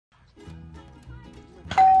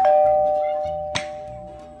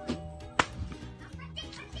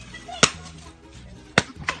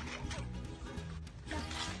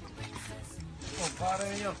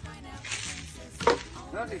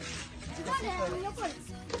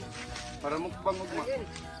Para mukbang ugma.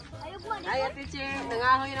 Ay, ate Che,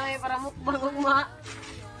 nangahoy na kayo para mukbang ugma.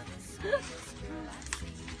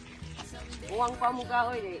 Uwang pa mong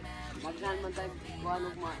kahoy eh. Magnan man tayo buwan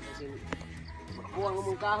ugma. Kasi uwang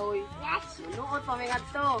mong kahoy. Manuot pa may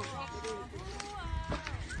to.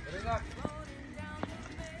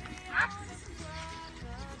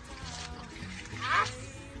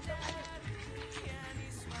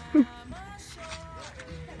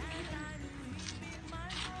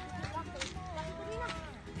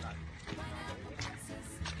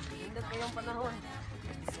 Hindot kayong panahon.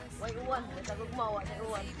 Way uwan, nagagugmawa na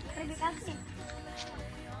uwan. Pwede kasi.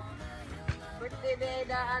 Birthday day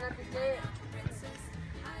daan at Che.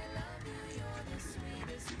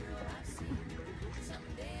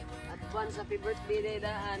 Advance happy birthday day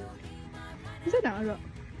daan. Isa na alo.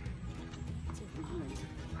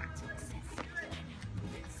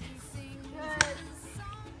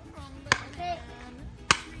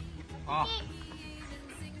 Ah.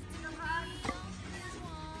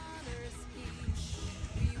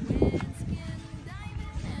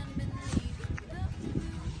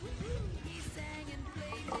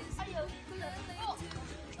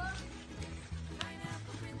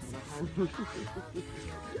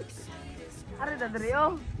 Ari dah dari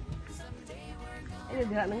oh. Ini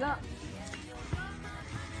dia enggak?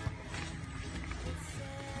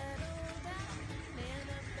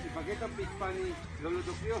 Ipakita fish pan ni Lolo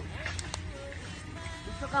Dukyo.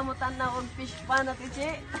 Gusto ka mo tanaw og fish pan at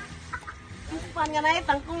Che? Fish pan nga na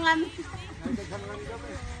tangkungan. Ay daghan lang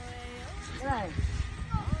kami. Ay.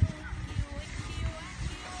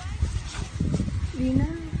 Lina.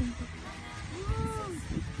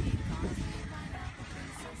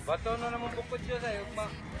 Bato na naman bukod siya sa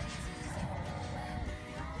ugma.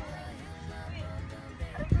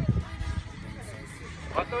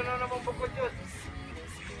 Bato na naman bukod siya.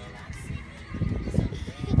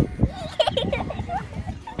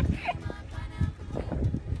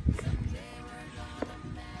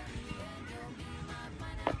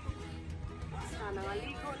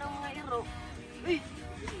 Nangaligo ng mga iro. Uy!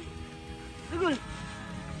 Dugol!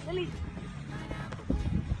 Dali!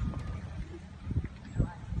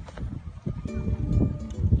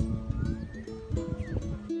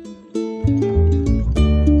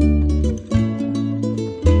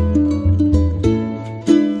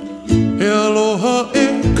 Aloha e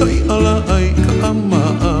kai ala ai ka ama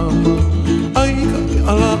ama. Ai kai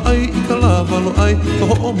ala ai ka lavalo ai ka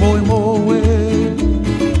ho moe moe.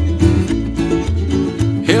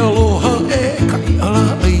 Aloha e kai ala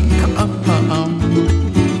ai ka ama ama.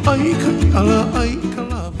 Ai kai ala ai ka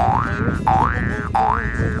lavalo ai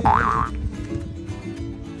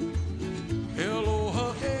Aloha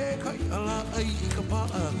e kai ala ai ka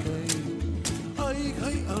paake. Ai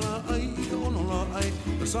kai ala ai ka onola ai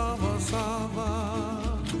ka sava sava.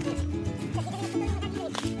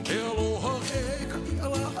 Aloha e kai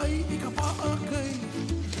ala ai ka paake.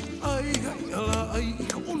 Ai kai ala ai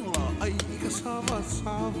ka onola ai ka sava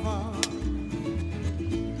sava.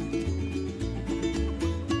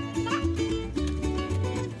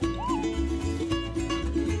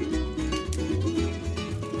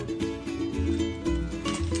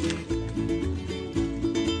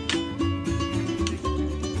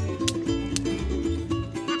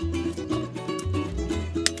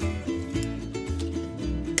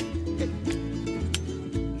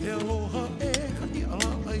 Aloha e kai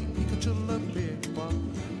ala ai ka chula pepa.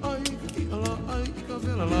 Ai kai ala ai ka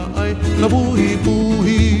vela la ai ka puhi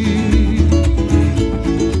puhi.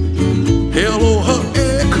 Aloha e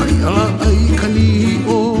kai ala ai ka ni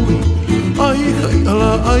oi. Ai kai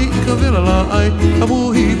ala ai ka vela la ai ka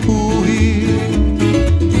puhi puhi.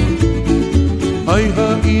 Ai ha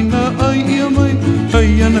ina ai ia mai ai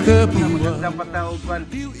ana ka pua. Dapat tauban.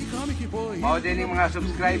 Mao din yung mga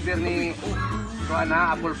subscriber ni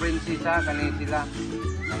Tuana Apple Princesa kani sila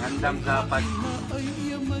nangandam sa pag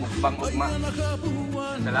mukbang ugma.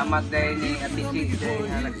 Salamat dahil ni Ate Chi dahil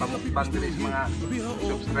nga nagpamukbang dito sa mga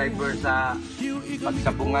subscriber sa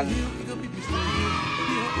Pagsabungan.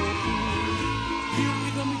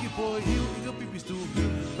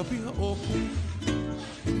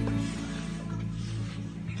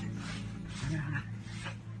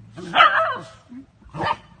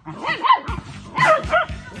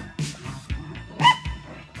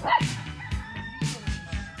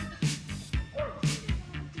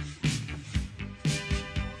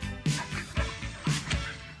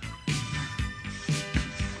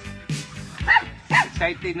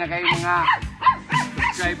 Excited na kayo mga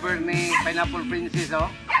subscriber ni Pineapple Princess oh,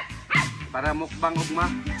 para mukbang ugma.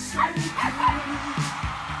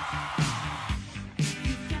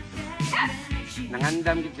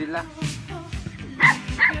 Nangandam gid sila.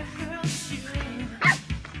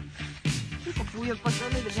 Kapuyag pa sa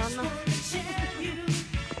ulit, sana.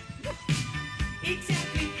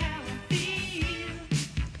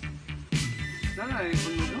 Sana ay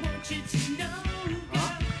puno no? Ha?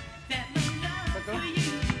 Ito?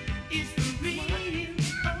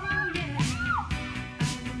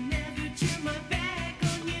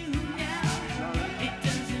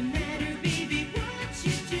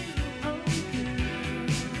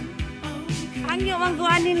 Hangyo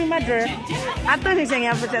mangguani ni mother. Ato ni siya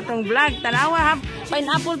nga sa atong vlog. Tanawa ha.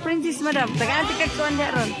 Pineapple princess madam. Tagaan ti kag kuan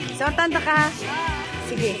ron. So tanta ka ha.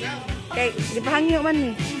 Sige. Kay di pa hangyo man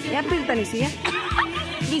ni. Yapil ta ni siya.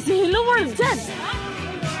 Busy hello world dyan.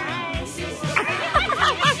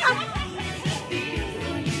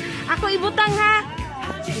 Ako ibutang ha.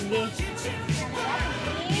 Sige.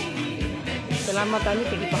 Salamat ani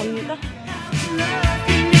kay pa hangyo ta.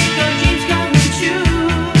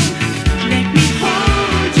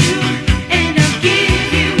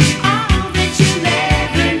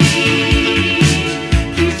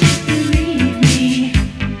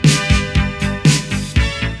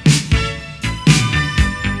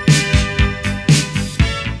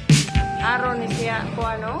 Aron ni siya ko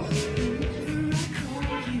ano?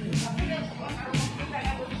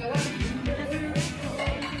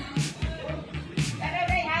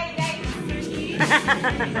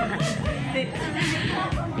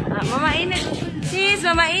 Mama init. Sis,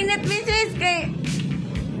 mama init mi sis kay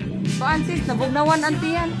kuan sis nabugnawan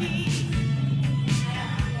antiyan.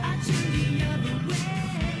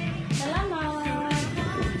 Salamat.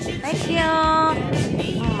 Thank you.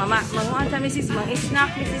 Mama, manguan sa misis,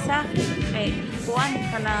 mang-snack misis ha. Ay, kuan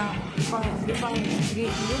kana pang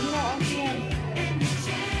gigugno antiyan.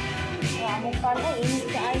 Among pano init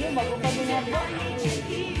kaayo bago pa ginadwa.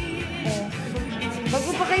 Bago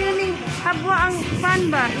pa kayo ning habwa ang pan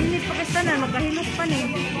ba? Init pa kastanan, magkahilot pa ni.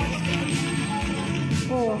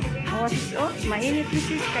 Oh, mainit ni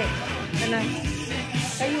sis kay. Kana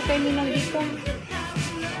kayo ni nang dito.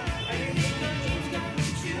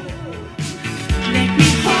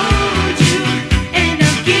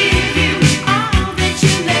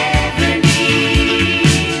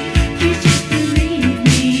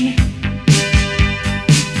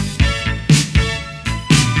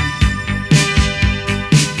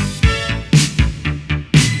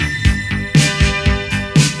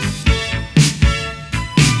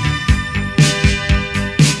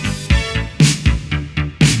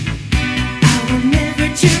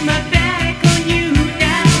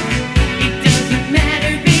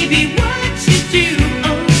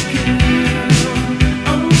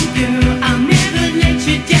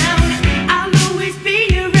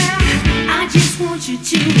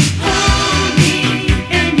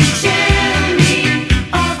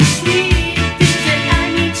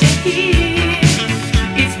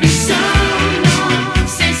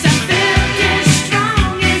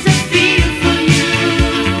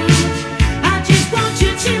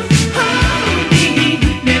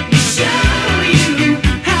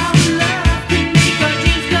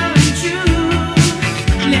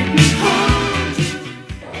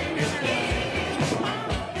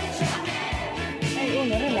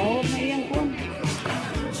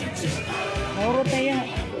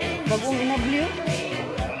 Bagong inabliw.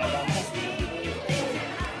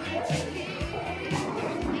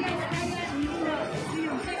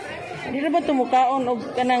 Di na ba tumukaon og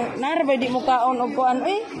kanang nara ba di mukaon og kuan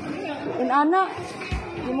inana.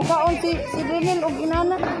 Di mukaon si Daniel og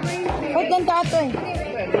inana. Hoy tan ta ato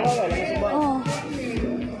Oh.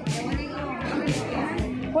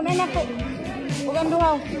 Kunan ako. Ug ang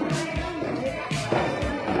duhaw.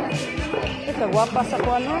 Ito gwapa sa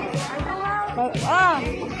kuan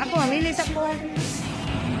ako mamili sa kuwan.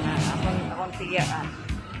 Akong tigaan.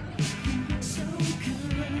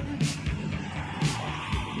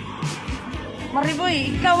 Mariboy,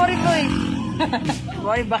 ikaw Mariboy.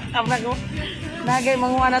 Boy, bakam na ko. Nagay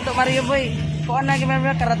manguha na to Mariboy. Kuan na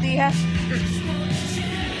gimana ba karatiha?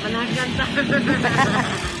 Managan ta.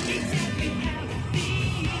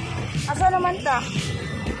 Asa naman ta?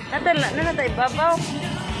 Natay babaw.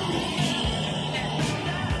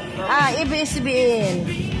 IBSBN.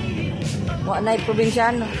 Wa na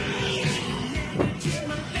probinsyano.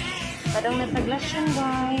 Kadang nataglasyon,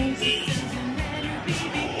 guys.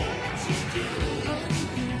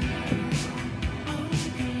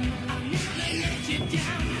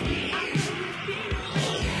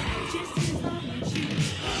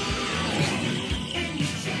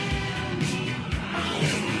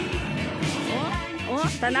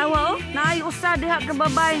 Tanawa naay usa diha ka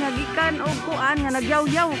babay nga gikan og kuan nga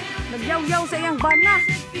nagyaw-yaw sa iyang bana.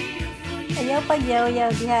 Ayaw pag-yaw-yaw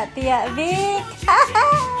diha. Tiya Vic.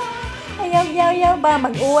 Ayaw yaw-yaw ba?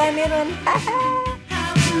 Mag-uwa meron.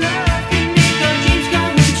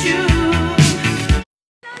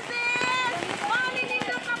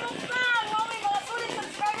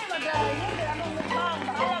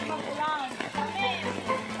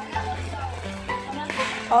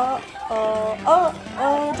 Oh, oh, oh,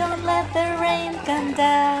 oh, don't let the rain come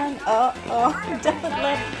down. Oh, oh, don't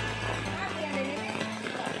let...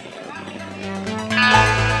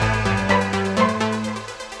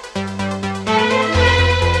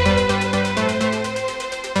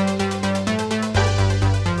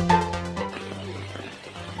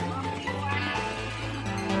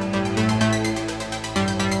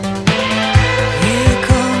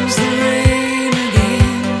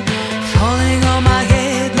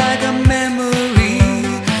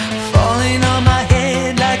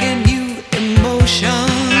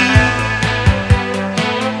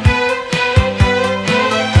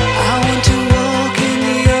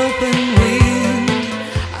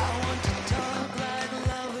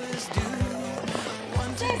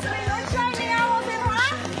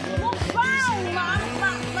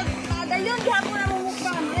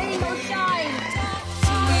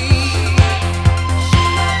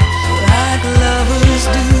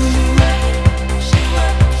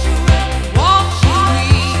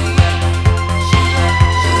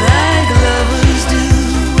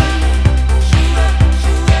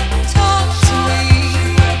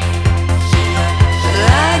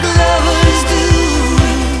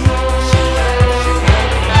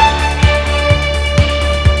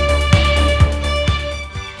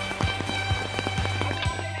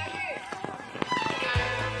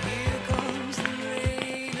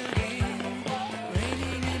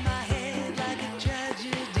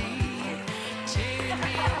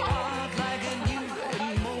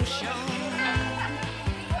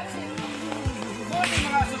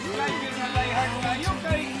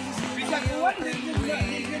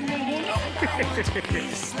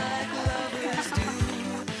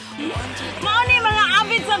 Mao ni mga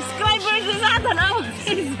avid subscribers sa aton oh.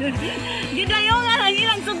 Gidayongan ang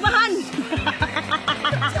ilang sugbahan.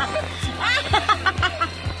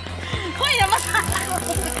 Hoy naman.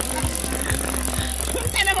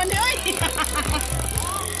 Kaya naman ni oy.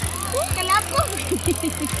 Kalapok.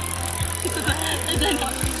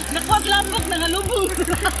 Nakuha lambok na ngalubong.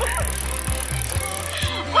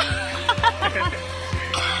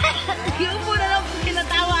 Yubo na lang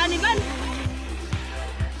kinatawa ni Ban.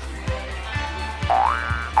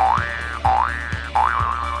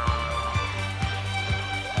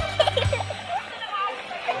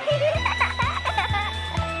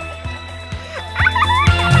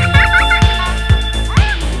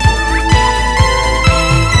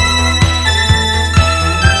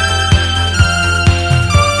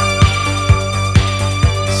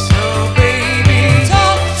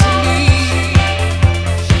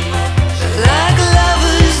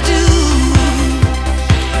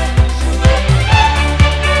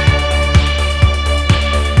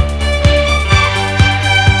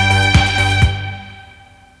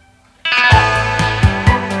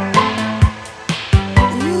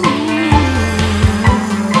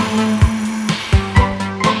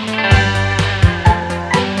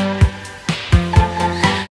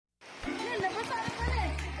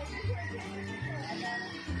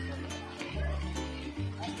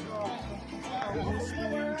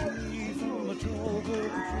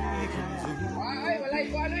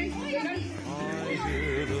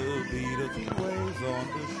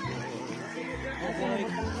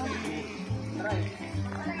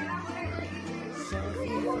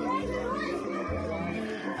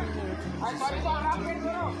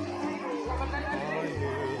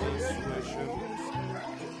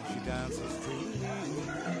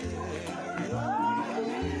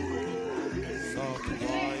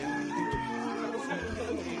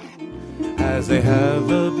 As they have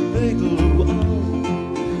a big luau,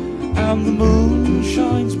 and the moon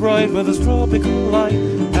shines bright with its tropical light,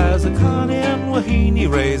 as a Connie and Wahine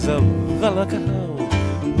raise a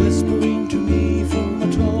velacao, whispering to me from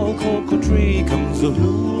a tall cocoa tree comes a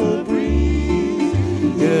hula breeze.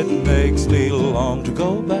 It makes me long to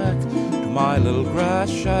go back to my little grass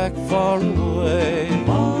shack far away,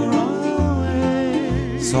 far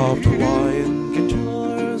away. Soft Hawaiian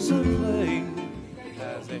guitars are playing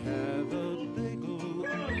as they have a big luau,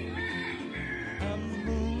 and the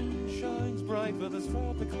moon shines bright with its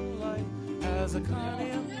tropical light, as a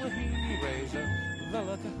Connie and Wahine raise a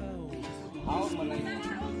velacao.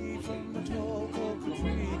 From the tall cocoa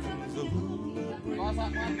tree comes a hula breeze.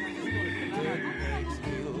 It makes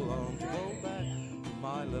me long to go back to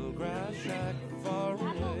my little grass shack far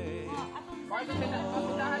away. Paano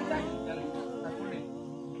pindahan dyan? Nakuli.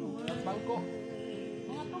 Bangko.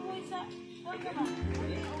 Mga tumoy sa... Huwag ka ba?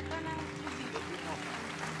 Huwag ka ng...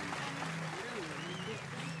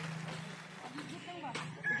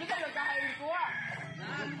 Hindi ka nagkakain ko ah.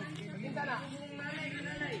 Kita na.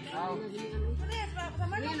 Sa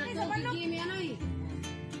manok ni, sa manok.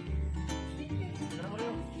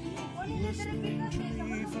 Listening to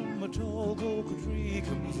me from a tall cocoa tree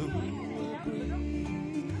comes the breeze.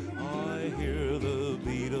 I hear the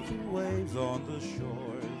beat of the waves on the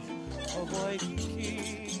shores of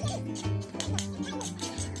Waikiki.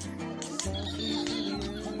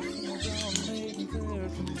 Softly through the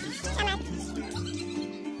air, from a brown maiden there comes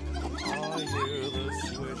the song to me. I hear the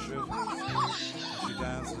swish of her skirt, she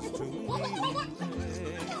dances to me.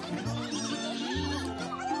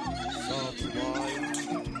 Soft wine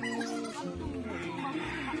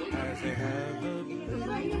as they have a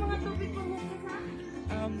baby,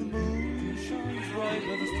 and the moon shines bright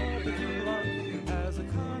with a tropical light as a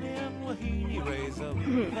Connie and Wahine raise up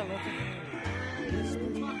delicate hair.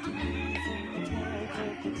 Whispering to me from the tall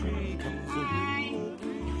cocoa tree comes a hula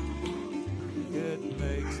breeze. It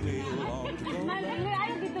makes me long to go back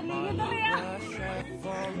to my grass shack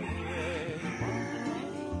far away.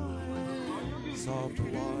 Soft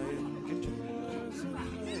wine guitars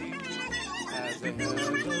play as they have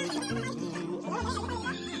a blue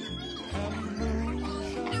and the moon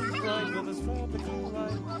shines bright with its tropical light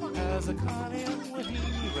as a Connie and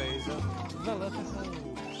Wahine raise up delicate hair.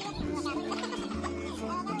 Whispering to me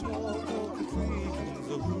from the tall cocoa tree comes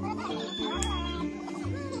a hula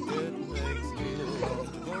breeze. It makes me long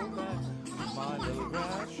to go back to my little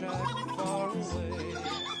grass shack far away.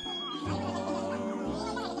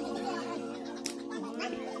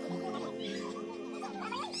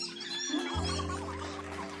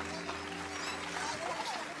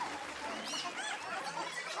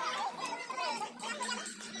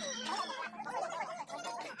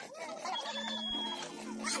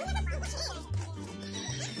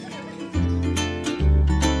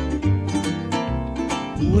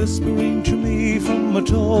 Whispering to me from a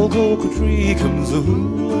tall cocoa tree comes a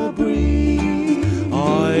hula breeze.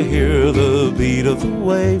 I hear the beat of the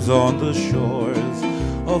waves on the shores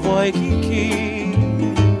of Waikiki.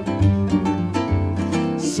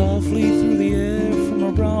 Softly through the air from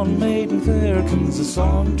a brown maiden there comes a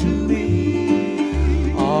song to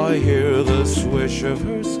me. I hear the swish of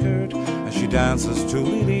her skirt as she dances to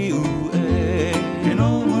Lily Ooh-eh. You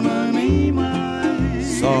know what I mean, my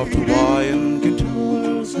soft Hawaiian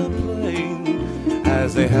guitars are playing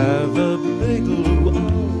as they have a big luau,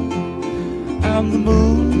 and the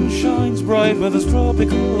moon shines bright with its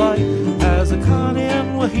tropical light as a Connie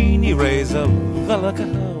and Wahine raise a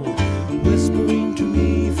velakahau. Whispering to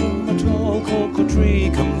me from a tall cocoa tree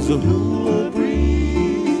comes a hula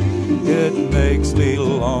breeze. It makes me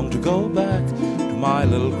long to go back to my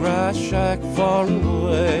little grass shack far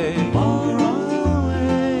away. Far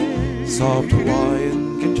away. Soft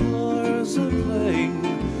Hawaiian guitars are playing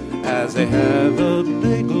as they have a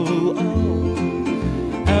big luau,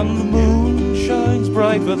 and the moon shines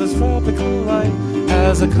bright with its tropical light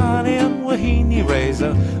as a Connie and Wahine raise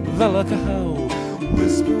a velakahau.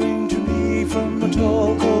 Whispering to me from a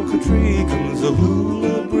tall cocoa tree comes a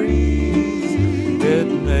hula breeze. It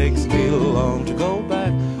makes me long to go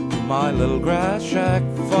back to my little grass shack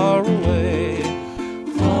far away.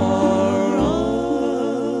 Far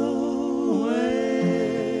away.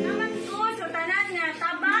 Naman ko sa tanan nga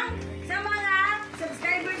tabang sa mga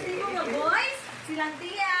subscribers nimo nga boys, silang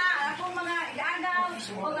tiya, akong mga igagaw,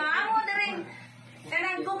 o nga amo na rin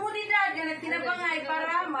kanang komunidad nga nagtinabangay para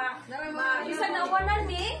bisan awanan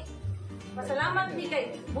ni. Pasalamat mi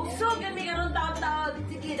kay busog yun mi karon taon-taon.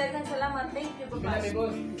 Sige, daghang salamat. Thank you, bye-bye.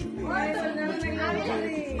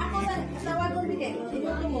 Ako sa wagon mi kay imo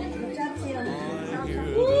mo chat siya.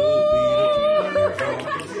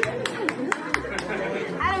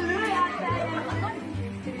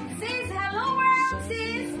 Sis, hello world,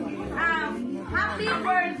 sis. Happy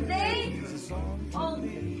birthday. Oh,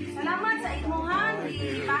 salamat sa imuhan.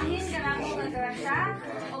 Ibahin ka na akong nagrasya.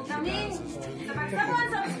 O kaming sa Pagsabungan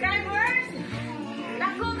subscribers,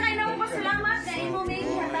 dako kay na mo salamat sa imo may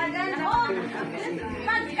hatagan. O,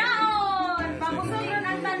 pagkaon. Pabusog yun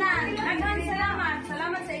ang tanan. Daghang salamat.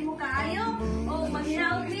 Salamat sa imo kaayo. O,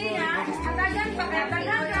 mag-help niya. Hatagan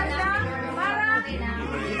pagkatagan ka siya para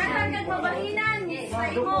katagag mabahinan sa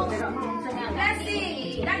imo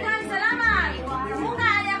blessing. Daghang salamat. Muna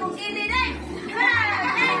ay akong kinilig.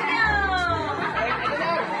 Thank you.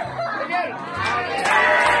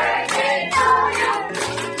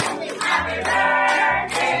 Happy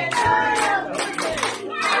birthday to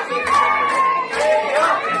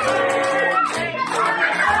you.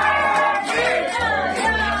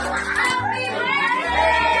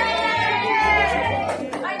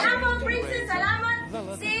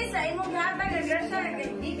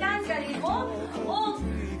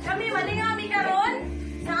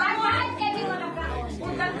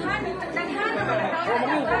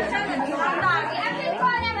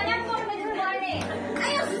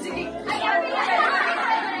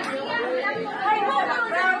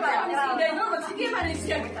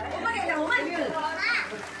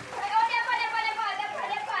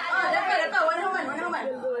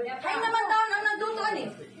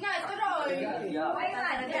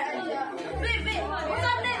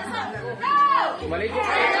 Maligo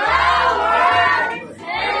kayo.